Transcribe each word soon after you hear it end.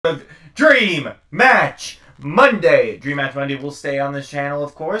of Dream Match Monday. Dream Match Monday will stay on this channel,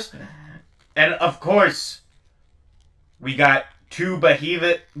 of course. And, of course, we got two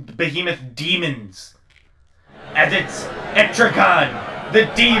behemoth demons. As it's Etrigan, the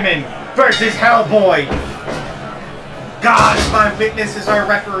demon, versus Hellboy. God is my witness, is our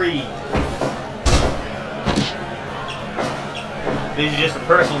referee. This is just a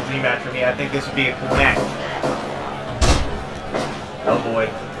personal dream match for me. I think this would be a cool match. Hellboy.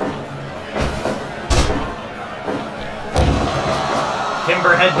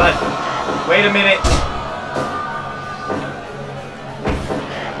 Timber headbutt. Wait a minute.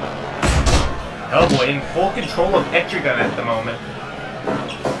 Hellboy in full control of Etrigan at the moment.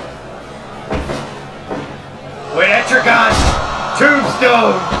 Wait, Etrigan!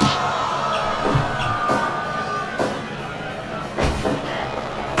 Tombstone!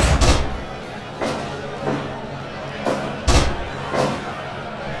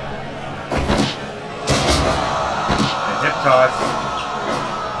 Toss.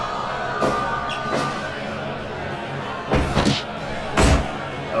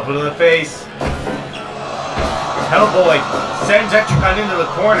 Elbow to the face. Hellboy sends Etrigan into the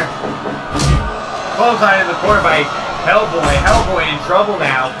corner. Clothesline in the corner by Hellboy. Hellboy in trouble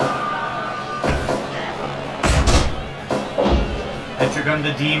now. Etrigan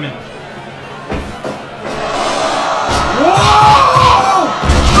the demon. Whoa!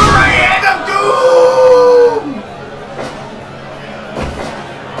 The right hand of doom!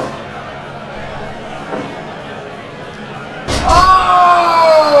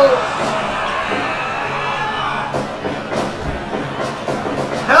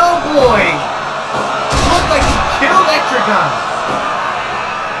 Hellboy! Looked like he killed Etrigan!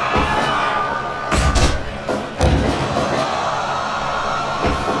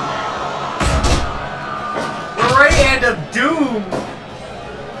 The right hand of doom!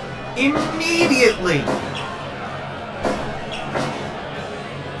 Immediately!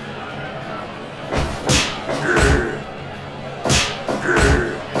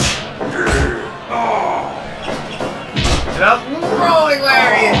 Rolling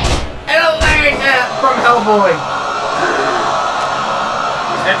lariat! And a lariat from Hellboy!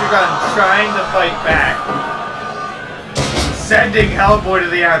 Etrigan trying to fight back. Sending Hellboy to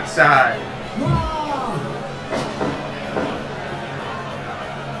the outside.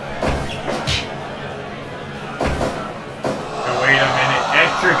 Now wait a minute.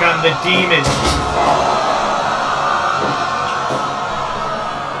 Etrigan the demon.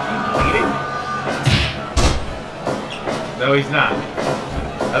 No, he's not.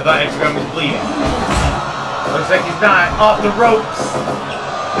 I thought Etrigan was bleeding. Looks like he's not. Off the ropes.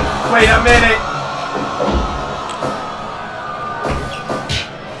 Wait a minute.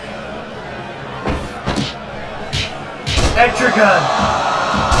 Etrigan.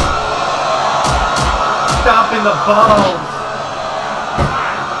 Stopping the balls.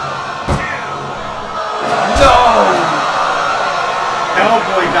 No.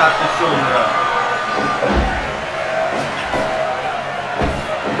 Hellboy got the shoulder up.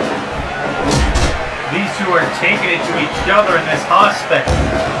 These two are taking it to each other in this hospital.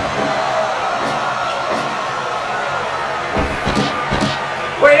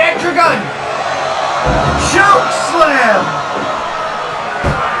 Wait, Etrigan! Choke slam!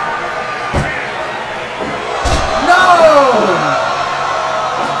 No!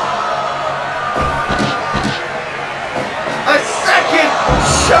 A second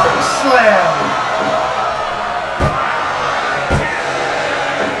choke slam!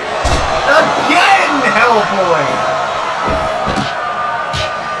 Hellboy!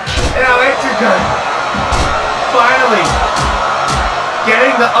 And now Etrigan finally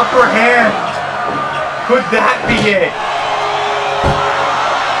getting the upper hand. Could that be it?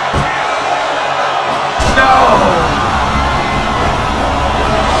 No!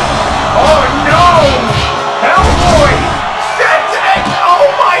 Oh no! Hellboy! Sends it! Oh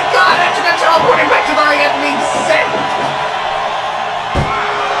my god! Etrigan teleporting back to the ring and being sent!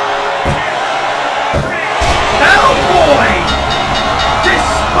 Hellboy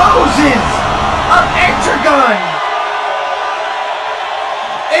disposes of Etrigan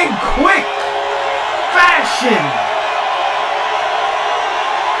in quick fashion.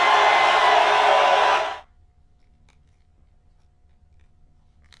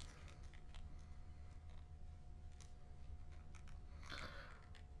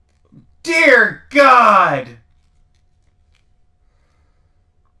 Dear God!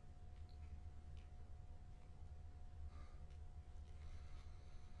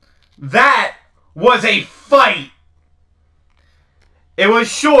 That was a fight. It was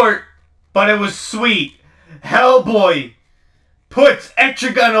short, but it was sweet. Hellboy puts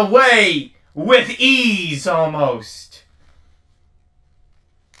Etrigan away with ease almost.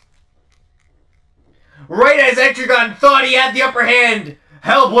 Right as Etrigan thought he had the upper hand,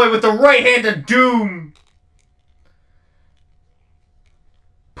 Hellboy with the right hand of doom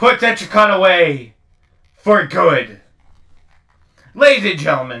puts Etrigan away for good. Ladies and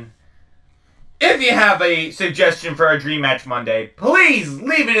gentlemen, if you have a suggestion for our Dream Match Monday, please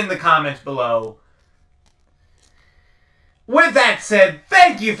leave it in the comments below. With that said,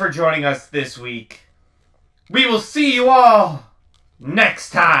 thank you for joining us this week. We will see you all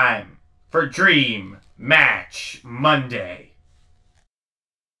next time for Dream Match Monday.